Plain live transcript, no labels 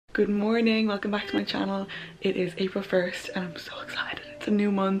Good morning, welcome back to my channel. It is April 1st and I'm so excited. It's a new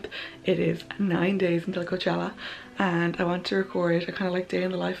month. It is 9 days until Coachella and I want to record a kind of like day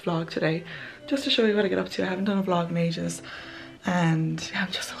in the life vlog today just to show you what I get up to. I haven't done a vlog in ages and yeah,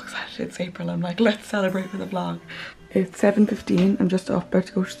 I'm just so excited. It's April. I'm like, let's celebrate with a vlog. It's 7:15. I'm just off about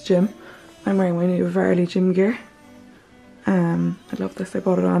to go to the gym. I'm wearing my new Varley gym gear. I love this. I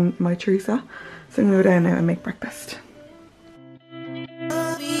bought it on my Teresa. So I'm gonna go down now and make breakfast.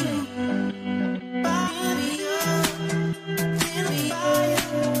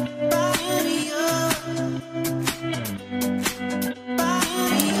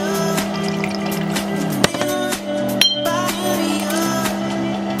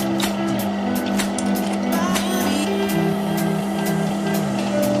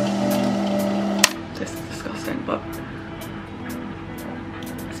 This is disgusting, but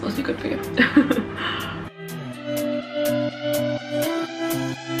it's supposed to be good for you.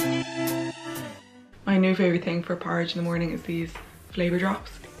 My new favourite thing for porridge in the morning is these flavour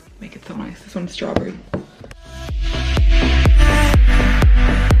drops. Make it so nice. This one's strawberry.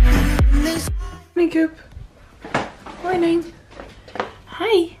 Morning, Coop. Morning.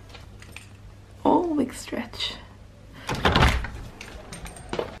 Hi. Oh, big stretch.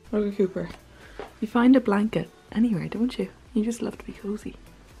 Look at Cooper. You find a blanket anywhere, don't you? You just love to be cozy.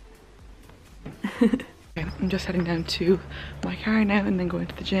 I'm just heading down to my car now and then going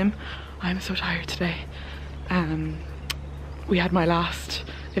to the gym. I'm so tired today. We had my last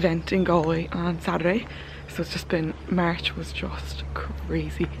event in Galway on Saturday, so it's just been, March was just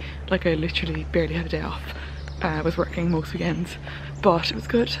crazy. Like I literally barely had a day off. I was working most weekends, but it was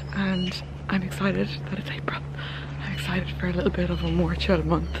good and I'm excited that it's April. I'm excited for a little bit of a more chill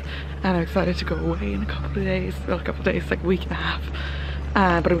month and I'm excited to go away in a couple of days, well a couple of days, like a week and a half.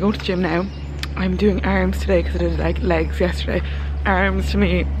 But I'm going to the gym now. I'm doing arms today because I did like legs yesterday. Arms to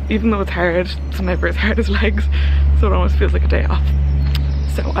me, even though it's hard, it's never as hard as legs, so it almost feels like a day off.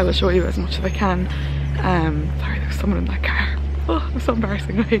 So I will show you as much as I can. Sorry, there's someone in that car. Oh, it was so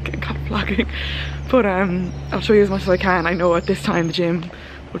embarrassing. I got vlogging. But I'll show you as much as I can. I know at this time the gym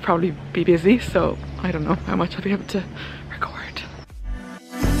would probably be busy, so I don't know how much I'll be able to record.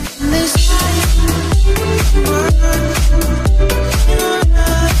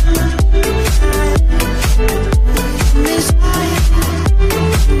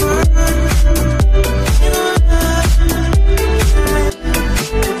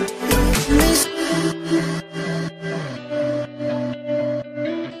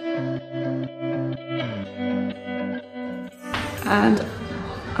 And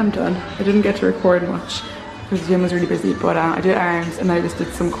I'm done. I didn't get to record much because the gym was really busy, but I did arms and I just did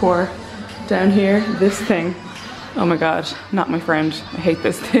some core down here. This thing, oh my god, not my friend. I hate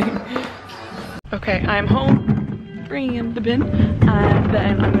this thing. Okay, I'm home, bringing in the bin, and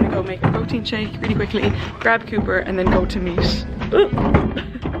then I'm gonna go make a protein shake really quickly, grab Cooper, and then go to meet. Trying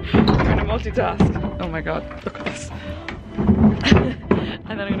to multitask. Oh my god, look at this.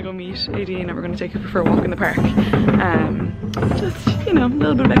 And then I'm gonna go meet Nadine and we're gonna take her for a walk in the park. Just, you know, a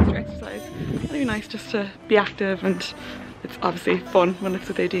little bit of extra exercise. It'll be nice just to be active, and it's obviously fun when it's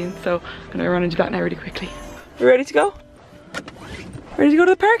with Nadine, so I'm gonna run and do that now really quickly. You ready to go? Ready to go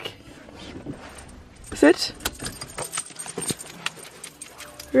to the park? Sit.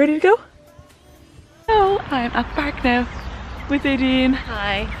 You ready to go? Oh, I'm at the park now with Nadine.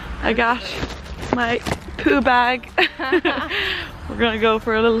 Hi. I got my poo bag. We're gonna go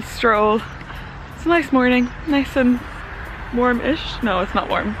for a little stroll. It's a nice morning, nice and warm-ish. No, it's not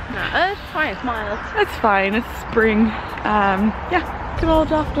warm. No, it's fine, it's mild. It's fine, it's spring. Yeah, good old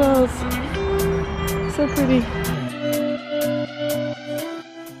daffodils. So pretty.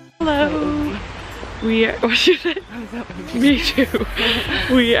 Hello. We are, what should I? Me too.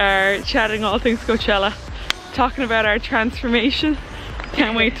 We are chatting all things Coachella, talking about our transformation.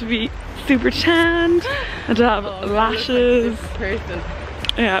 Can't wait to be super tanned and to have lashes. Person.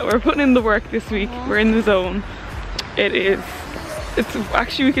 Yeah, we're putting in the work this week. We're in the zone. It's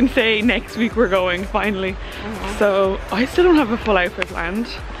actually, we can say next week we're going finally. So I still don't have a full outfit planned.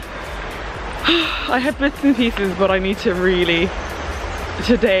 I have bits and pieces, but I need to really,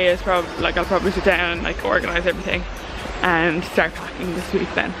 today is probably like, I'll probably sit down and like organize everything and start packing this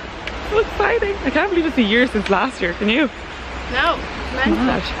week then. So exciting. I can't believe it's a year since last year, can you? No,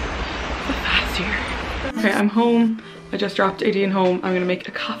 Mad. The past year. Okay, I'm home. I just dropped Nadine home. I'm gonna make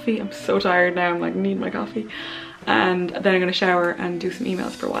a coffee. I'm so tired now. I'm like, need my coffee. And then I'm gonna shower and do some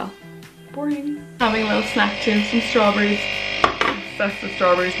emails for a while. Boring. Having a little snack too, some strawberries. That's the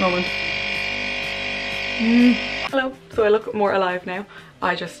strawberries moment. Hello, so I look more alive now.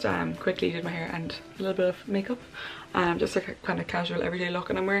 I just quickly did my hair and a little bit of makeup. Just a kind of casual everyday look,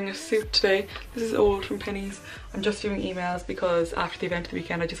 and I'm wearing a suit today. This is old from Penny's. I'm just doing emails because after the event of the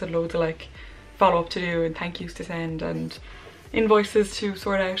weekend I just had loads of like follow up to do and thank yous to send and invoices to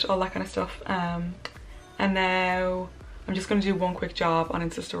sort out, all that kind of stuff. And now I'm just going to do one quick job on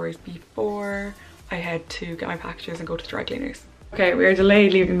Insta stories before I head to get my packages and go to the dry cleaners. Okay, we are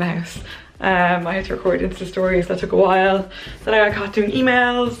delayed leaving the house. I had to record Insta stories, that took a while. Then I got caught doing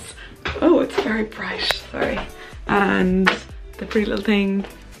emails. Oh, it's very bright, sorry. And the Pretty Little Thing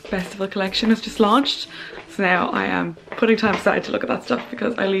festival collection has just launched. So now I am putting time aside to look at that stuff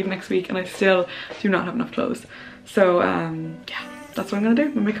because I leave next week and I still do not have enough clothes. So yeah, that's what I'm gonna do.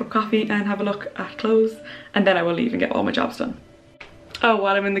 I'm gonna make a cup of coffee and have a look at clothes, and then I will leave and get all my jobs done. Oh,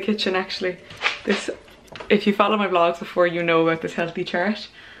 while I'm in the kitchen actually, if you follow my vlogs before, you know about this healthy chart.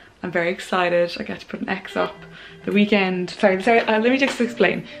 I'm very excited. I get to put an X up the weekend. Sorry, let me just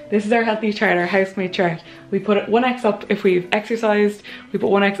explain. This is our healthy chart, our housemate chart. We put one X up if we've exercised. We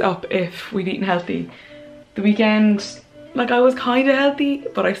put one X up if we've eaten healthy. The weekend, like, I was kind of healthy,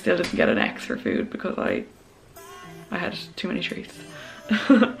 but I still didn't get an X for food because I had too many treats.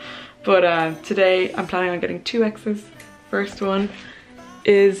 But today I'm planning on getting 2 X's. First one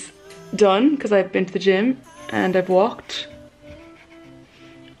is done because I've been to the gym and I've walked.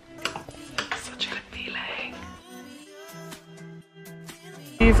 Such a good feeling.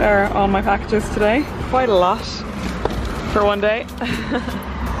 These are all my packages today. Quite a lot for one day.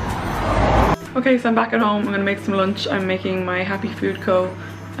 Okay, so I'm back at home. I'm gonna make some lunch. I'm making my Happy Food Co.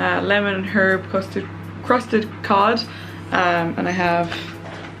 Lemon and herb crusted cod, and I have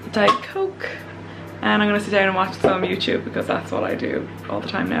Diet Coke, and I'm gonna sit down and watch some YouTube because that's what I do all the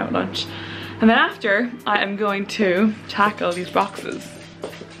time now at lunch. And then after, I am going to tackle these boxes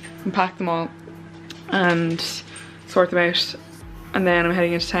and pack them all and sort them out, and then I'm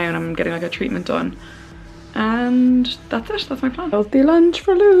heading into town. I'm getting like a treatment done, and that's it. That's my plan. Healthy lunch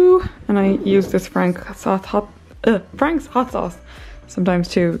for Lou, and I use this Frank's hot sauce sometimes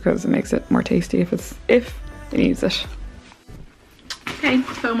too because it makes it more tasty if it needs it. Okay,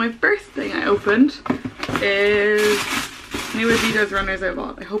 so my first thing I opened is new Adidas runners I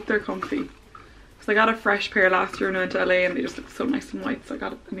bought. I hope they're comfy. So I got a fresh pair last year when I went to LA and they just look so nice and white, so I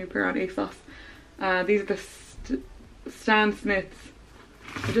got a new pair on ASOS. These are the Stan Smiths.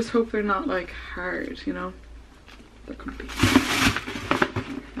 I just hope they're not like hard, you know? They're comfy.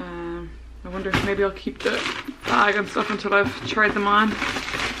 I wonder if maybe I'll keep the bag and stuff until I've tried them on.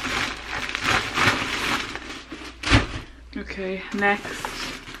 Okay, next,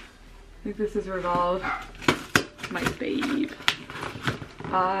 I think this is Revolve, my babe.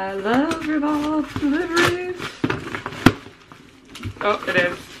 I love Revolve deliveries. Oh, it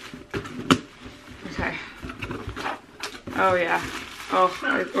is. Okay. Oh yeah. Oh,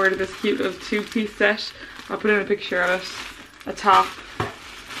 I ordered this cute little 2-piece set. I'll put in a picture of it. A top,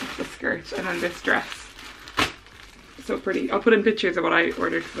 the skirt, and then this dress. So pretty. I'll put in pictures of what I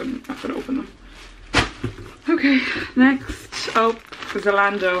ordered because I'm not going to open them. Okay, next up is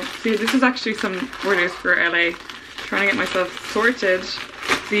Zalando. See, this is actually some orders for LA. Trying to get myself sorted.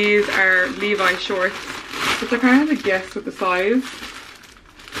 These are Levi shorts, which I kind of have a guess with the size.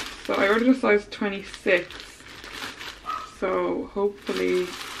 So I ordered a size 26. So hopefully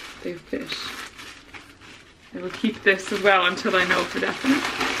they fit. I will keep this as well until I know for definite.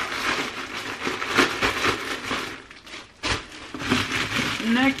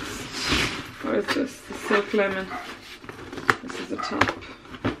 Next, what is this? The Silk Lemon. This is a top.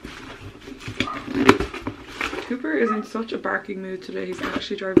 Cooper is in such a barking mood today, he's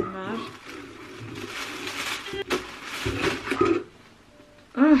actually driving me mad.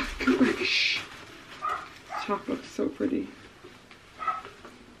 Ah, Cooper, shh. This top looks so pretty.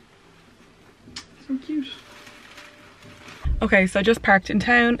 So cute. Okay, so I just parked in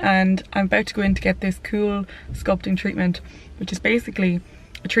town and I'm about to go in to get this cool sculpting treatment, which is basically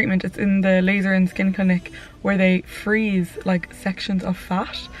a treatment. It's in the laser and skin clinic where they freeze like sections of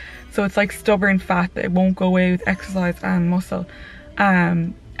fat. So it's like stubborn fat that won't go away with exercise and muscle.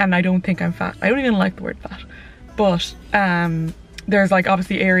 And I don't think I'm fat. I don't even like the word fat. But there's like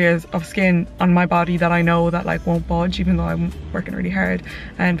obviously areas of skin on my body that I know that like won't budge even though I'm working really hard.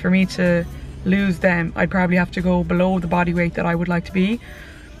 And for me to lose them, I'd probably have to go below the body weight that I would like to be.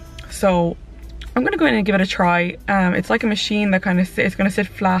 So I'm gonna go in and give it a try. It's like a machine that kind of it's gonna sit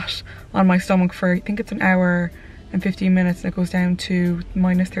flat on my stomach for, I think it's an hour and 15 minutes, and it goes down to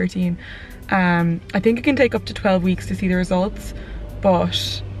 -13. I think it can take up to 12 weeks to see the results,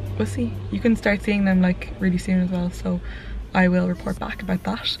 but we'll see. You can start seeing them like really soon as well, so I will report back about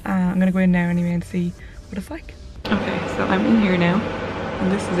that. I'm gonna go in now anyway and see what it's like. Okay, so I'm in here now,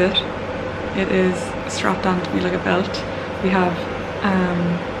 and this is it. It is strapped onto me like a belt. We have,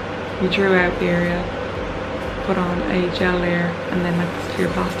 we drew out the area, put on a gel layer, and then like this clear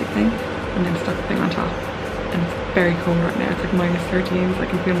plastic thing, and then stuck the thing on top. And it's very cold right now. It's like -13, so I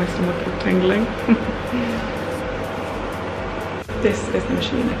can feel my stomach tingling. This is the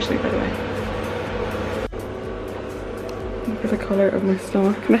machine actually, by the way. Look at the colour of my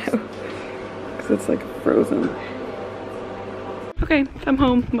stomach now, because it's like frozen. Okay, so I'm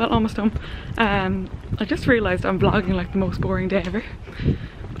home, well almost home. I just realised I'm vlogging like the most boring day ever.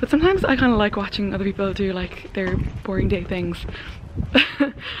 But sometimes I kind of like watching other people do like their boring day things.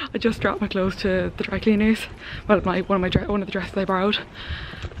 I just dropped my clothes to the dry cleaners. Well, one of the dresses I borrowed.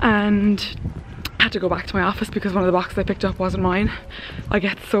 And I had to go back to my office because one of the boxes I picked up wasn't mine. I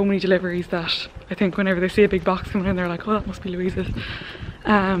get so many deliveries that I think whenever they see a big box coming in, they're like, oh, that must be Louise's.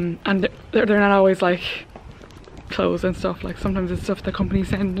 And they're not always like clothes and stuff, like sometimes it's stuff the company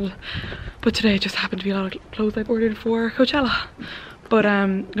send, but today it just happened to be a lot of clothes I've ordered for Coachella. But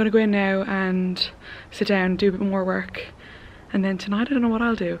I'm gonna go in now and sit down, do a bit more work, and then tonight I don't know what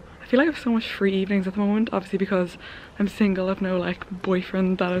I'll do. I feel like I have so much free evenings at the moment, obviously because I'm single. I have no like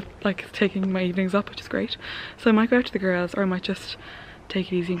boyfriend that is like taking my evenings up, which is great. So I might go out to the girls, or I might just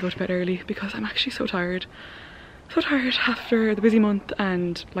take it easy and go to bed early because I'm actually so tired. So tired after the busy month,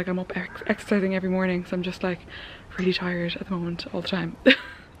 and like I'm up exercising every morning, so I'm just like really tired at the moment all the time.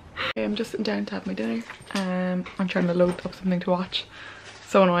 Okay, I'm just sitting down to have my dinner. I'm trying to load up something to watch.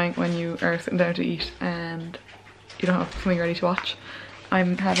 So annoying when you are sitting down to eat and you don't have something ready to watch.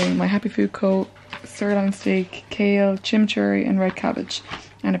 I'm having my Happy Food Co. sirloin steak, kale, chimichurri and red cabbage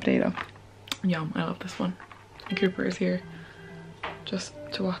and a potato. Yum, I love this one. And Cooper is here just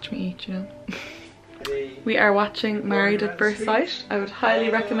to watch me eat, you know. We are watching Married at First Sight. I would highly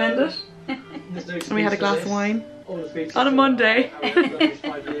recommend it. And we had a glass of wine on a Monday.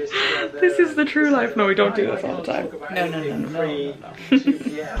 This is the true life. No, we don't do this all the time. No.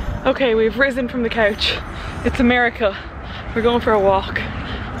 Okay, we've risen from the couch. It's a miracle. We're going for a walk.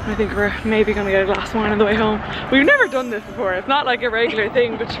 I think we're maybe gonna get a glass of wine on the way home. We've never done this before. It's not like a regular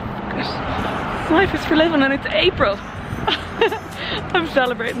thing, but life is for living, and it's April. I'm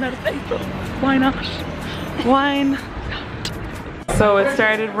celebrating that it's April. Why not? Wine. So it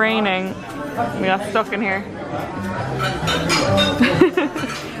started raining. We got stuck in here.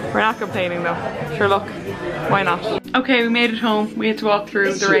 We're not complaining though. Sure, look, why not? Okay, we made it home. We had to walk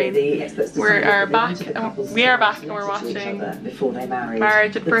through the rain. We are back and we're watching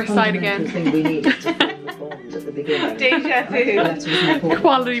Marriage at First Sight again. Deja vu.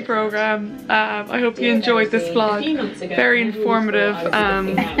 Quality program. I hope you enjoyed this vlog. Very informative.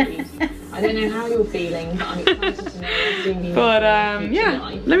 I don't know how you're feeling, but I'm excited to know. But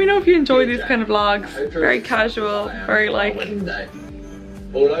yeah, let me know if you enjoy these kind of vlogs. Very casual, very like,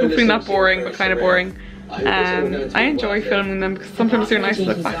 hopefully not boring, but kind of boring. I enjoy filming them because sometimes they're nice to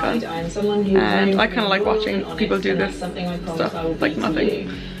look back on. And I kind of like watching people do this stuff like nothing.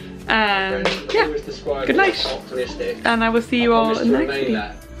 And yeah, good night. And I will see you all in the next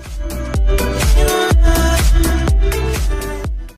video.